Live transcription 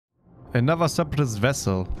Another separatist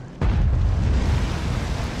vessel.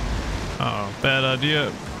 Oh, bad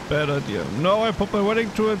idea. Bad idea. No, I put my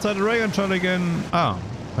wedding tool inside the ray gun shot again. Ah,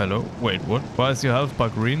 hello. Wait, what? Why is your health bar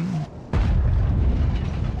green?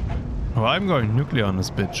 Oh, I'm going nuclear on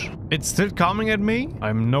this bitch. It's still coming at me?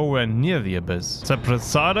 I'm nowhere near the abyss.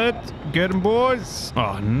 Separatist sighted. Get him, boys.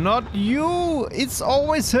 Oh, not you. It's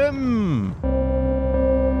always him.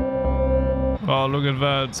 Oh, look at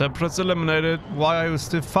that. Separatists eliminated. Why are you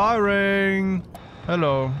still firing?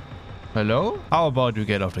 Hello. Hello? How about you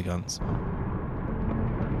get off the guns?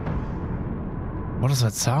 What does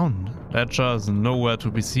that sound? Ledger is nowhere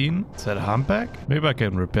to be seen. Is that a humpback? Maybe I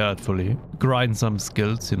can repair it fully. Grind some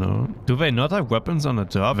skills, you know. Do they not have weapons on the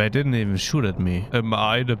top? They didn't even shoot at me. Am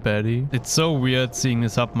I the baddie? It's so weird seeing the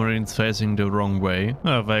submarines facing the wrong way.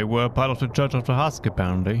 They were part of the Church of the Husk,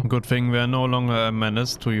 apparently. Good thing they're no longer a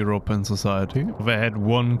menace to European society. They had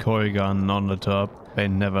one koi gun on the top. They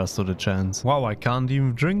never stood a chance. Wow, I can't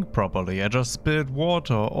even drink properly. I just spilled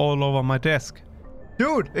water all over my desk.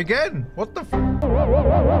 Dude, again! What the f—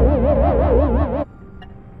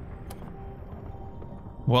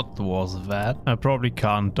 What was that? I probably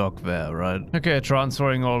can't dock there, right? Okay,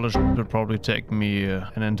 transferring all the shit would probably take me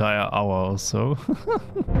an entire hour or so.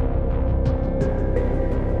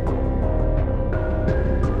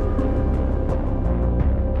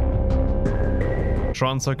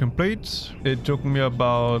 Transfer complete. It took me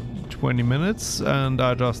about 20 minutes and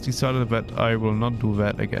I just decided that I will not do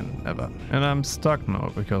that again, ever. And I'm stuck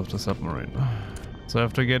now because of the submarine. So I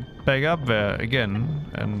have to get back up there again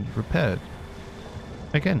and repair it.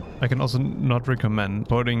 Again, I can also not recommend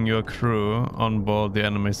putting your crew on board the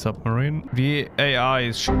enemy submarine. The AI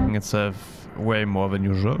is shitting itself way more than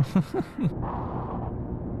usual.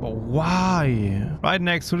 But why? Right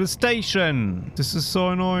next to the station! This is so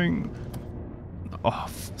annoying. Oh,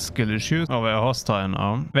 skill issues. Oh, they're hostile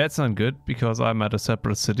now. That's not good, because I'm at a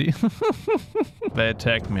separate city. They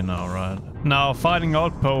attack me now, right? Now, fighting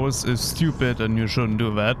outposts is stupid and you shouldn't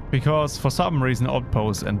do that, because for some reason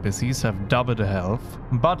outpost NPCs have double the health.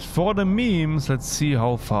 But for the memes, let's see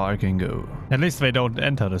how far I can go. At least they don't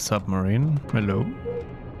enter the submarine. Hello?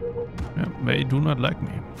 Yeah, they do not like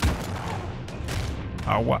me.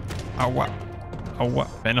 Ow, ow. Oh, what?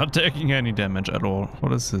 They're not taking any damage at all.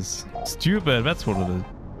 What is this? Stupid, that's what it is.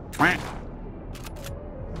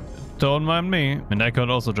 Don't mind me. And I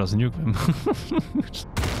could also just nuke them.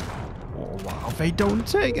 Oh, wow. They don't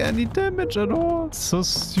take any damage at all. It's so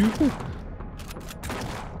stupid.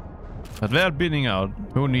 But they're bleeding out.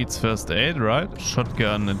 Who needs first aid, right?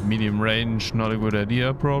 Shotgun at medium range, not a good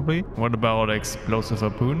idea, probably. What about explosive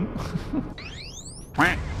harpoon?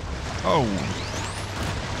 Oh.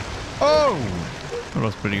 Oh! That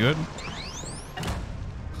was pretty good.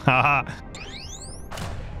 Haha.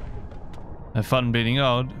 Have fun bleeding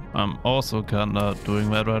out. I'm also kinda doing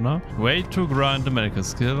that right now. Way to grind the medical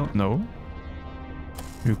skill. No.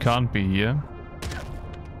 You can't be here.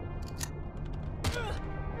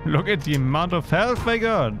 Look at the amount of health they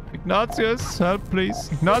got. Ignatius, help please.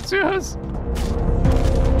 Ignatius!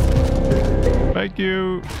 Thank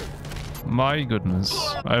you. My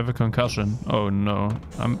goodness, I have a concussion. Oh no,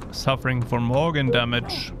 I'm suffering from organ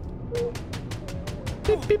damage.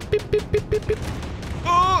 Beep, beep, beep, beep, beep, beep, beep.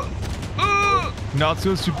 Oh! Oh!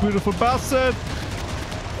 Ignatius, you beautiful bastard!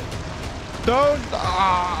 Don't!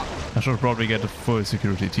 Ah! I should probably get a full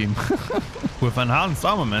security team. With enhanced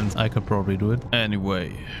armaments, I could probably do it.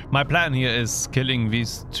 Anyway, my plan here is killing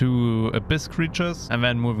these two abyss creatures and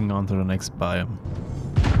then moving on to the next biome.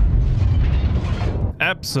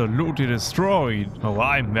 Absolutely destroyed. Oh,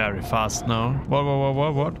 I'm very fast now.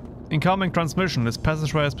 What? Incoming transmission. This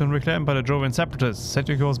passageway has been reclaimed by the Jovian separatists. Set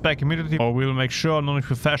your course back immediately or we'll make sure none of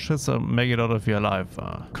you fascists make it out of here alive.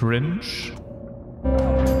 Cringe.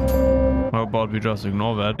 How about we just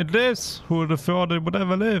ignore that? It lives! Who would have thought it would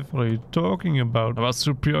ever live? What are you talking about? I was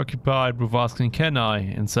too preoccupied with asking can I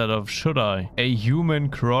instead of should I? A human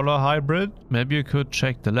crawler hybrid? Maybe you could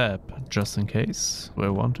check the lab just in case. Do I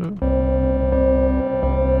want to?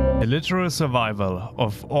 The literal survival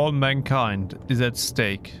of all mankind is at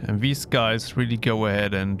stake, and these guys really go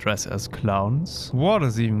ahead and dress as clowns? What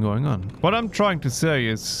is even going on? What I'm trying to say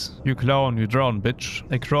is, you clown, you drown, bitch.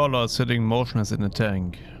 A crawler is sitting motionless in a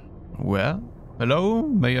tank. Where? Hello?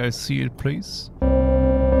 May I see it, please?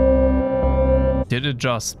 Did it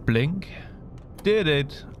just blink? Did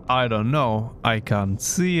it? I don't know. I can't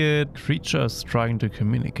see it. Creatures trying to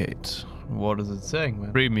communicate. What is it saying,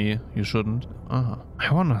 man? Free me. You shouldn't. I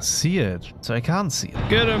wanna see it, so I can't see it.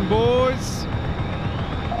 Get him, boys!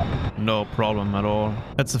 No problem at all.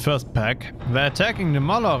 That's the first pack. They're attacking the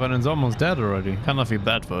Moloch and it's almost dead already. Kind of feel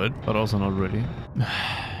bad for it, but also not really.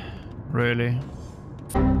 Really?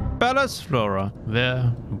 Palace Flora.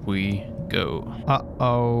 There we go.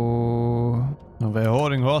 Uh-oh. They're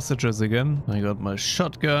holding hostages again. I got my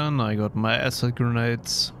shotgun. I got my acid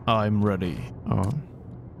grenades. I'm ready. Oh.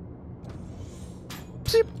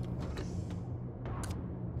 Beep.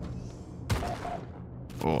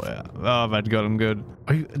 Oh yeah. Oh, that got him good.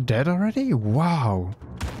 Are you dead already? Wow.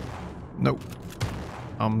 No.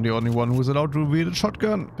 I'm the only one who's allowed to wield a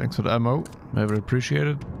shotgun. Thanks for the ammo. Never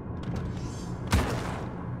appreciated.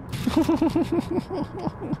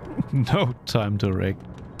 No time to rake.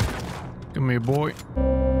 Come here, boy.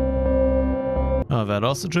 Oh, that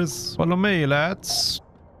hostages. Follow me, lads.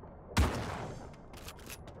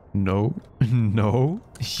 No. No,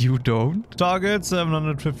 you don't. Target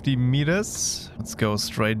 750 meters. Let's go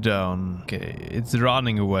straight down. Okay, it's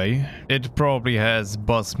running away. It probably has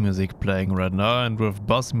boss music playing right now. And with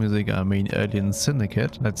boss music, I mean Alien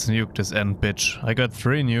Syndicate. Let's nuke this end bitch. I got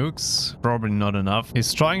 3 nukes. Probably not enough.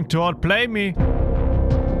 He's trying to outplay me.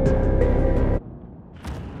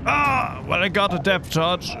 Ah, well, I got a depth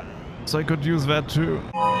charge. So I could use that too.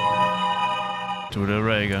 To the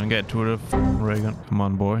ray gun. Get to the ray gun. Come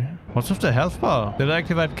on, boy. What's with the health bar? Did I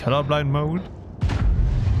activate colorblind mode?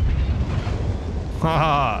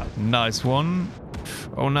 Haha, nice one.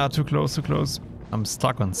 Oh, no, too close, too close. I'm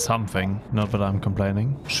stuck on something. Not that I'm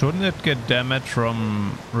complaining. Shouldn't it get damage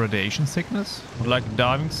from radiation sickness? Like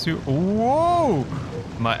diving suit? Whoa!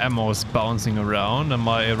 My ammo is bouncing around. Am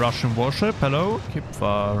I a Russian warship? Hello? Keep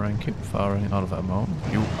firing, out of ammo.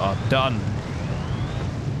 You are done.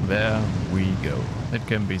 There we go. It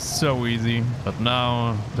can be so easy, but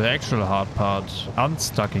now the actual hard part,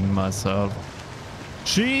 unstucking myself.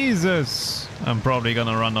 Jesus! I'm probably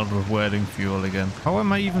gonna run out of welding fuel again. How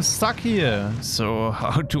am I even stuck here? So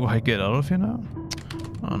how do I get out of here now?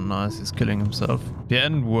 Oh nice, he's killing himself. The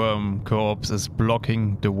endworm corpse is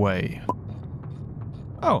blocking the way.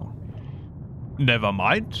 Oh. Never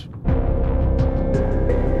mind.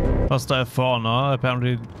 Hostile fauna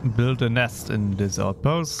apparently built a nest in this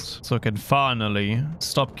outpost, so I can finally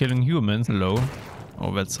stop killing humans. Hello.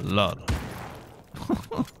 Oh, that's a lot.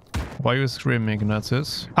 Why are you screaming,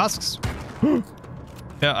 Ignatius? Husks!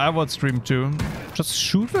 Yeah, I would scream too. Just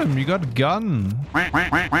shoot them, you got a gun.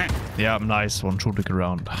 Yeah, nice one, shoot it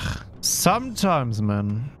around. Sometimes,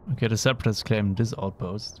 man. Okay, the Separatists claim this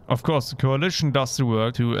outpost. Of course, the coalition does the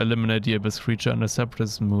work to eliminate the abyss creature and the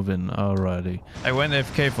Separatists move in. Alrighty. I went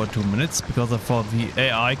AFK for 2 minutes because I thought the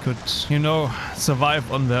AI could, you know,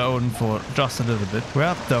 survive on their own for just a little bit.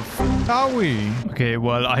 Where the f are we? Okay,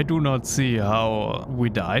 well, I do not see how we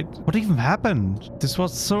died. What even happened? This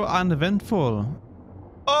was so uneventful.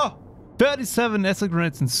 Oh! 37 acid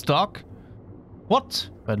grenades in stock? What?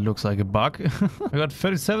 That looks like a bug. I got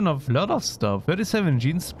 37 of a lot of stuff. 37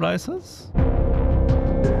 gene splicers.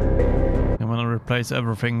 I'm gonna replace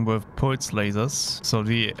everything with pulse lasers, so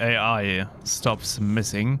the AI stops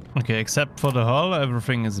missing. Okay, except for the hull,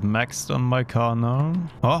 everything is maxed on my car now.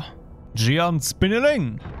 Oh, Gian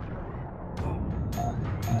Spinneling!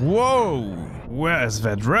 Whoa! Where is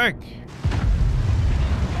that wreck?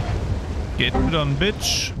 Get it on,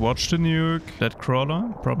 bitch. Watch the nuke. That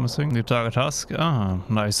crawler. Promising. The target husk. Ah,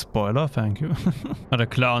 nice spoiler. Thank you. The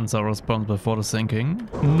clowns are responsible for the sinking.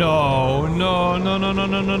 No, no, no, no, no,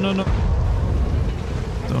 no, no, no, no.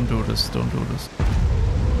 Don't do this. Don't do this.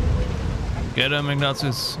 Get him,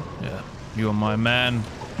 Ignatius. Yeah, you're my man.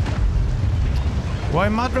 Why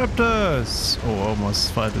mud raptors? Oh,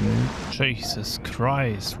 almost fighting me. Jesus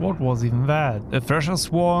Christ, what was even that? A Thresher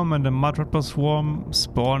swarm and a mud raptor swarm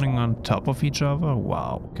spawning on top of each other?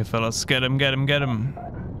 Wow. Okay, fellas, get him, get him, get him.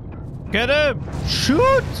 Get him!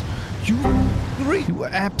 Shoot! You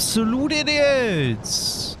absolute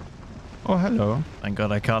idiots! Oh, hello. Thank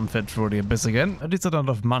God I can't fit through the abyss again. At least I don't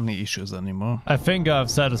have money issues anymore. I think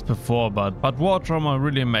I've said this before, but Barotrauma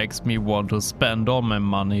really makes me want to spend all my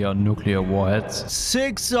money on nuclear warheads.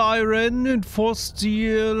 6 iron and 4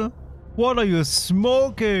 steel. What are you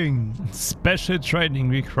smoking? Special training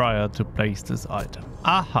required to place this item.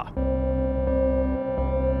 Aha.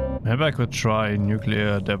 Maybe I could try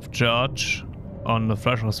nuclear depth charge on the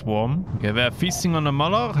Thresher swarm. Okay, they're feasting on the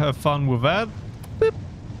Moloch. Have fun with that. Beep.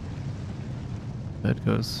 That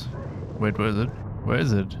goes. Wait, where is it? Where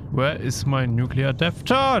is it? Where is my nuclear depth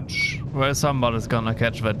charge? Where somebody's gonna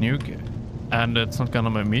catch that nuke. And it's not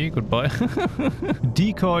gonna be me. Goodbye.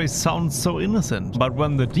 Decoy sounds so innocent. But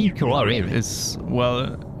when the decoy is,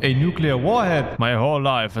 well, a nuclear warhead, my whole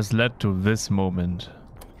life has led to this moment.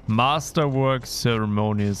 Masterwork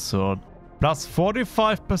ceremonial sword. Plus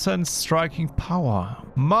 45% striking power.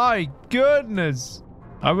 My goodness!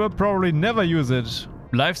 I will probably never use it.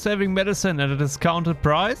 Life-saving medicine at a discounted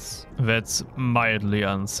price? That's mildly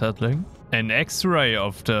unsettling. An X-ray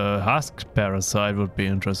of the husk parasite would be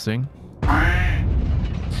interesting. I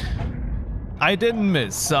didn't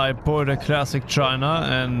miss. I pulled a classic China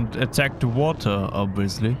and attacked the water,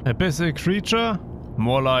 obviously. A busy creature?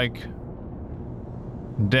 More like...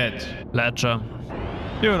 dead. Ledger.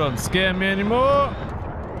 You don't scare me anymore.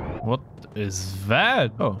 What is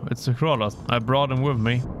that? Oh, it's the crawlers. I brought him with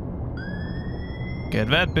me. Get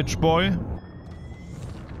that, bitch boy.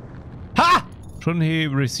 Ha! Shouldn't he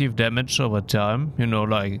receive damage over time? You know,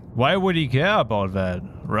 like, why would he care about that,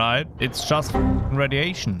 right? It's just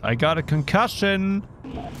radiation. I got a concussion.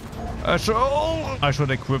 I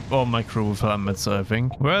should equip all my crew with helmets, I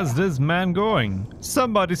think. Where's this man going?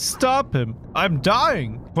 Somebody stop him. I'm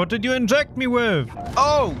dying. What did you inject me with?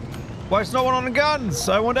 Oh! Why is no one on the guns?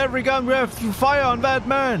 I want every gun we have to fire on that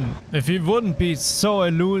man. If he wouldn't be so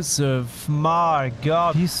elusive. My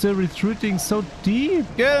god. He's still retreating so deep.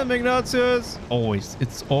 Get him, Ignatius. Always.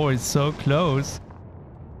 It's always so close.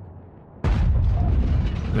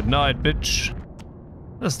 Good night, bitch.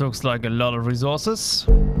 This looks like a lot of resources.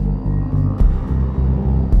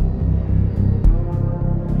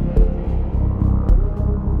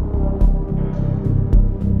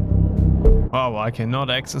 Oh, I cannot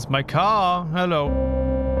access my car. Hello.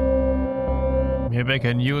 Maybe I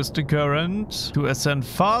can use the current to ascend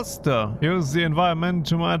faster. Use the environment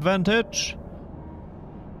to my advantage.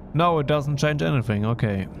 No, it doesn't change anything.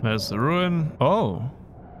 Okay. There's the ruin. Oh.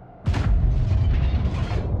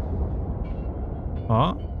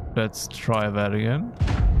 Huh? Let's try that again.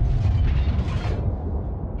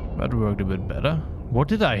 That worked a bit better. What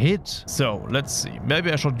did I hit? So, let's see.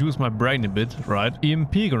 Maybe I should use my brain a bit, right?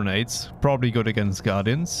 EMP grenades. Probably good against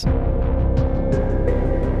guardians.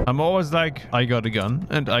 I'm always like, I got a gun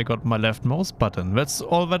and I got my left mouse button. That's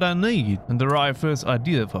all that I need. And the rifle is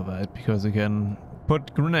ideal for that because you can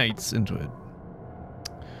put grenades into it.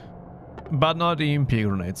 But not EMP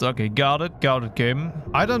grenades. Okay, got it. Got it, game.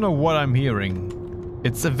 I don't know what I'm hearing.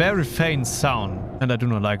 It's a very faint sound, and I do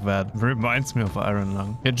not like that. Reminds me of Iron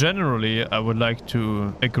Lung. Yeah, generally, I would like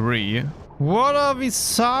to agree. What are these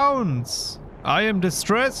sounds? I am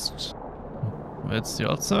distressed. That's the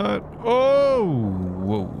outside. Oh,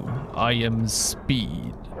 whoa. I am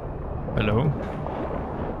speed. Hello?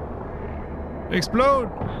 Explode!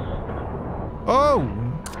 Oh!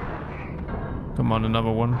 Come on, another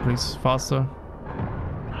one, please. Faster.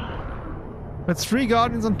 That's 3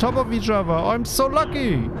 guardians on top of each other. I'm so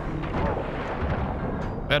lucky.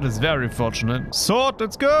 That is very fortunate. Sword,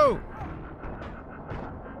 let's go.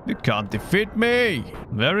 You can't defeat me.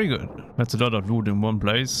 Very good. That's a lot of loot in one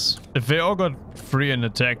place. If they all got free and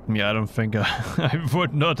attacked me, I don't think I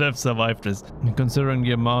would not have survived this. Considering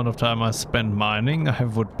the amount of time I spent mining, I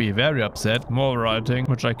would be very upset. More writing,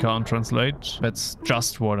 which I can't translate. That's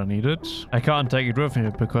just what I needed. I can't take it with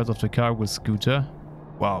me because of the cargo scooter.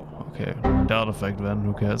 Wow, okay. That effect then,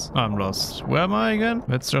 who cares? I'm lost. Where am I again?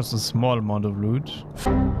 That's just a small amount of loot.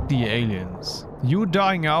 The aliens. You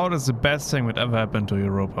dying out is the best thing that ever happened to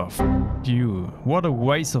Europa. You. What a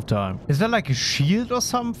waste of time. Is that like a shield or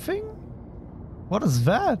something? What is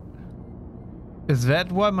that? Is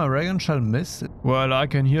that why my ray gun shall miss it? Well, I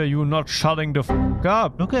can hear you not shutting the f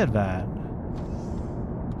up. Look at that.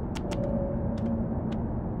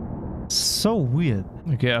 So weird.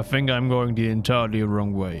 Okay, I think I'm going the entirely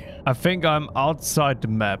wrong way. I think I'm outside the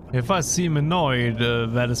map. If I seem annoyed,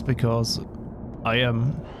 that is because I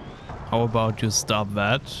am. How about you stop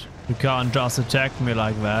that? You can't just attack me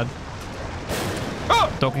like that.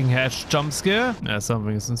 Oh! Docking hatch jump scare? Yeah,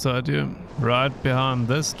 something is inside here. Right behind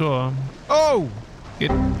this door. Oh! Get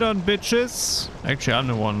done, bitches. Actually, I'm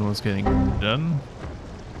the one who's getting done.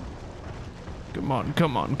 Come on,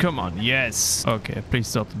 come on, come on. Yes. Okay, please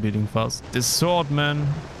stop the beating fast. This sword, man.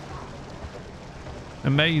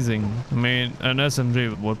 Amazing. I mean, an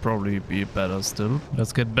SMG would probably be better still.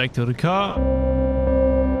 Let's get back to the car.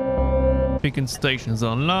 Beacon station is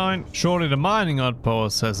online. Surely the mining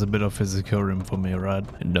outpost has a bit of physical room for me, right?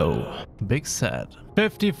 No. Big sad.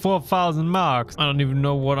 54,000 marks. I don't even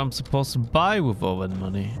know what I'm supposed to buy with all that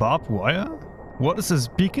money. Barbed wire? What is this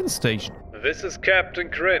beacon station? This is Captain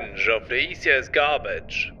Cringe of the ECS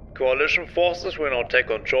Garbage. Coalition forces will now take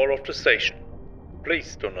control of the station.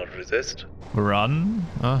 Please do not resist. Run?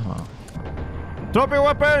 Uh-huh. Drop your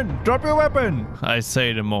weapon! Drop your weapon! I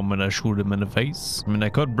say the moment I shoot him in the face. I mean, I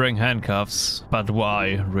could bring handcuffs, but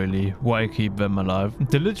why, really? Why keep them alive?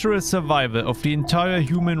 The literal survival of the entire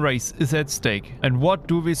human race is at stake. And what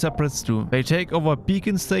do these separates do? They take over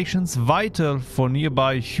beacon stations vital for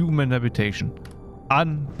nearby human habitation.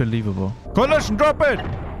 Unbelievable. Coalition, drop it!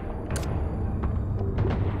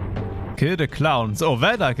 Kill the clowns. Oh,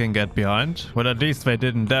 that I can get behind. Well, at least they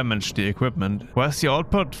didn't damage the equipment. Why is the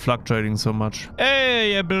output fluctuating so much?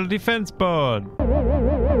 Hey, I built a defense board.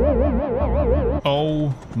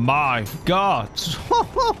 Oh my god.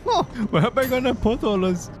 Where am I gonna put all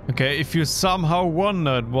this? Okay, if you somehow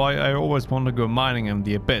wondered why I always want to go mining in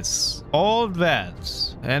the abyss, all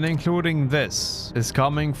that, and including this, is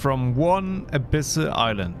coming from one abyssal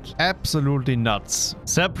island. Absolutely nuts.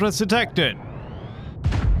 Separate detected.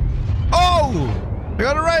 Oh! I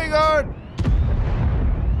got a ray gun!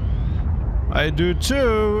 I do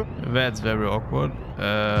too. That's very awkward.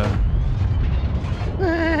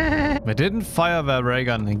 They didn't fire their ray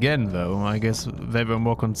gun again though. I guess they were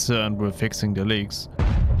more concerned with fixing the leaks.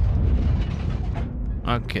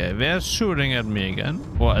 Okay, they're shooting at me again.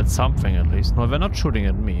 Or at something at least. No, they're not shooting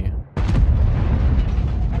at me.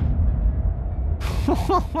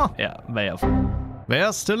 Yeah, they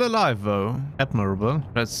are still alive though. Admirable.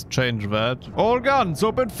 Let's change that. All guns,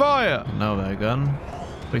 open fire! Now they're gone.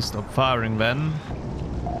 Please stop firing then.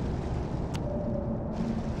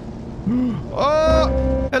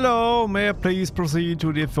 Oh! Hello, may I please proceed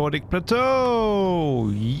to the Athletic Plateau?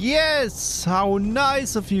 Yes! How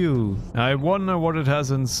nice of you! I wonder what it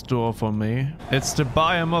has in store for me. It's the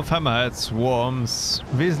biome of hammerhead swarms.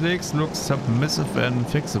 These leaks look submissive and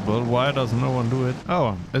fixable. Why does no one do it?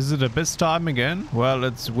 Oh, is it abyss time again? Well,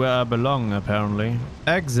 it's where I belong, apparently.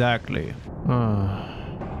 Exactly.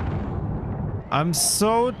 I'm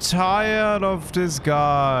so tired of this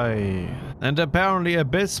guy. And apparently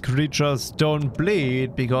abyss creatures don't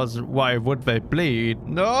bleed, because why would they bleed?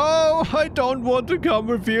 No, I don't want to come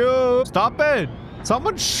with you. Stop it.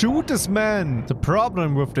 Someone shoot this man. The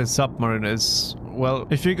problem with this submarine is, well,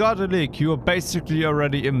 if you got a leak, you are basically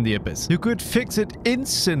already in the abyss. You could fix it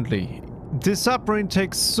instantly. This submarine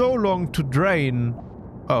takes so long to drain.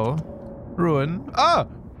 Oh, ruin. Oh,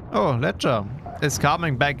 Ledger is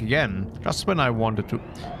coming back again. Just when I wanted to.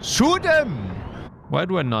 Shoot him! Why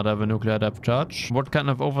do I not have a nuclear depth charge? What kind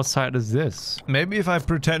of oversight is this? Maybe if I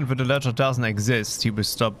pretend that the ledger doesn't exist, he will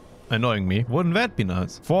stop annoying me. Wouldn't that be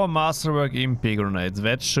nice? 4 masterwork EMP grenades.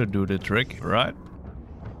 That should do the trick, right?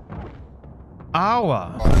 Ow!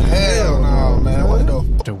 Oh, hell no, man.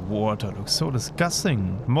 What the water looks so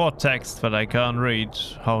disgusting. More text that I can't read.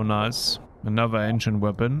 How nice. Another ancient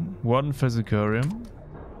weapon. 1 physicarium.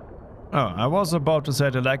 Oh, I was about to say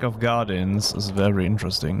the lack of guardians is very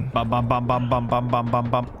interesting. Bam bam bam bam bam bam bam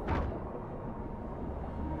bam bam.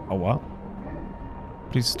 Oh what?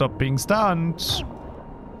 Please stop being stunned.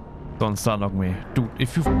 Don't stunlock me. Dude,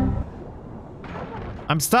 if you...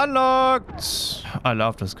 I'm stunlocked! I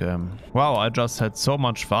love this game. Wow, I just had so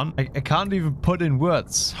much fun. I can't even put in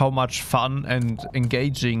words how much fun and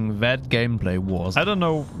engaging that gameplay was. I don't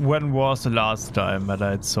know when was the last time that I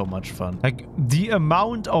had so much fun. Like, the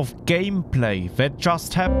amount of gameplay that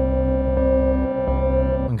just happened.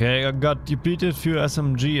 Okay, I got depleted few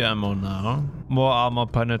SMG ammo now. More armor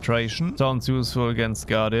penetration. Sounds useful against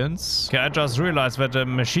guardians. Okay, I just realized that the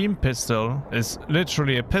machine pistol is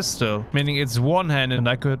literally a pistol. Meaning it's one-handed and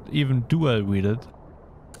I could even dual wield it.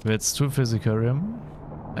 That's 2 physicarium.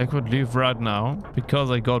 I could leave right now because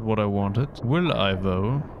I got what I wanted. Will I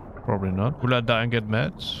though? Probably not. Will I die and get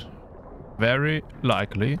mad? Very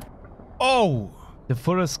likely. Oh! The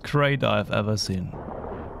fullest crate I've ever seen.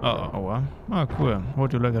 Oh, cool.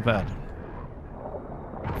 Would you look at that?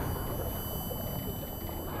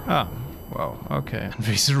 Ah, wow, okay.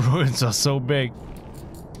 These ruins are so big.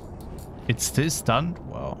 It's still stunned?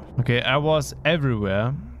 Wow. Okay, I was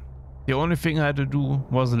everywhere. The only thing I had to do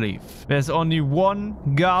was leave. There's only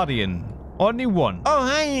one guardian. Only one. Oh,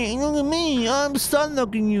 hey, look at me. I'm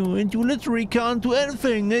stun-locking you and you literally can't do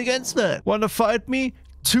anything against that. Wanna fight me?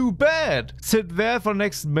 Too bad. Sit there for the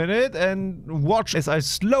next minute and watch as I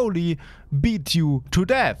slowly beat you to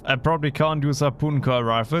death. I probably can't use harpoon coil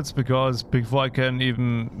rifles because before I can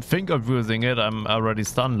even think of using it, I'm already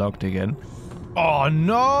stun-locked again. Oh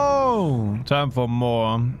no! Time for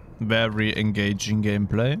more very engaging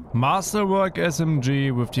gameplay. Masterwork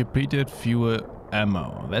SMG with depleted fuel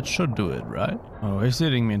ammo. That should do it, right? Oh, he's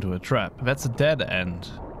leading me into a trap. That's a dead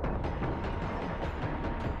end.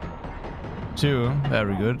 2,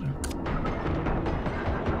 very good.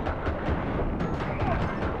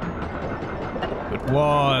 Good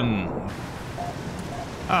 1.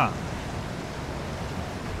 Ah.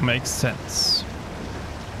 Makes sense.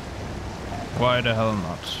 Why the hell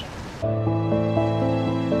not?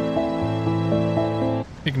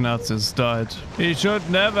 Ignatius died. He should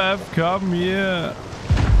never have come here.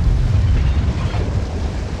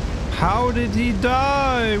 How did he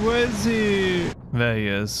die? Where is he? There he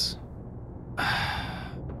is.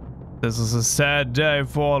 This is a sad day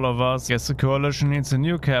for all of us. Guess the coalition needs a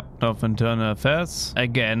new captain of internal affairs.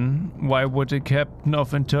 Again, why would a captain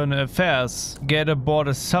of internal affairs get aboard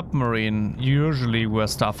a submarine? Usually where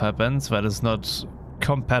stuff happens that is not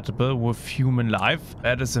compatible with human life.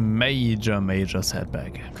 That is a major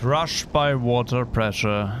setback. Crushed by water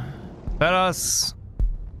pressure. Fellas,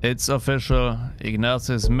 it's official.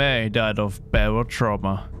 Ignatius May died of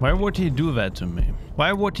barotrauma. Why would he do that to me?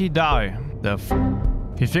 Why would he die?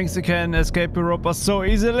 He thinks he can escape Europa so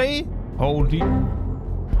easily? Holy.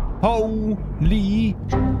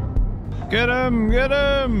 Get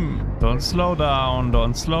him! Don't slow down,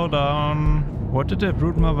 don't slow down. What did the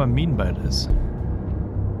brood mother mean by this?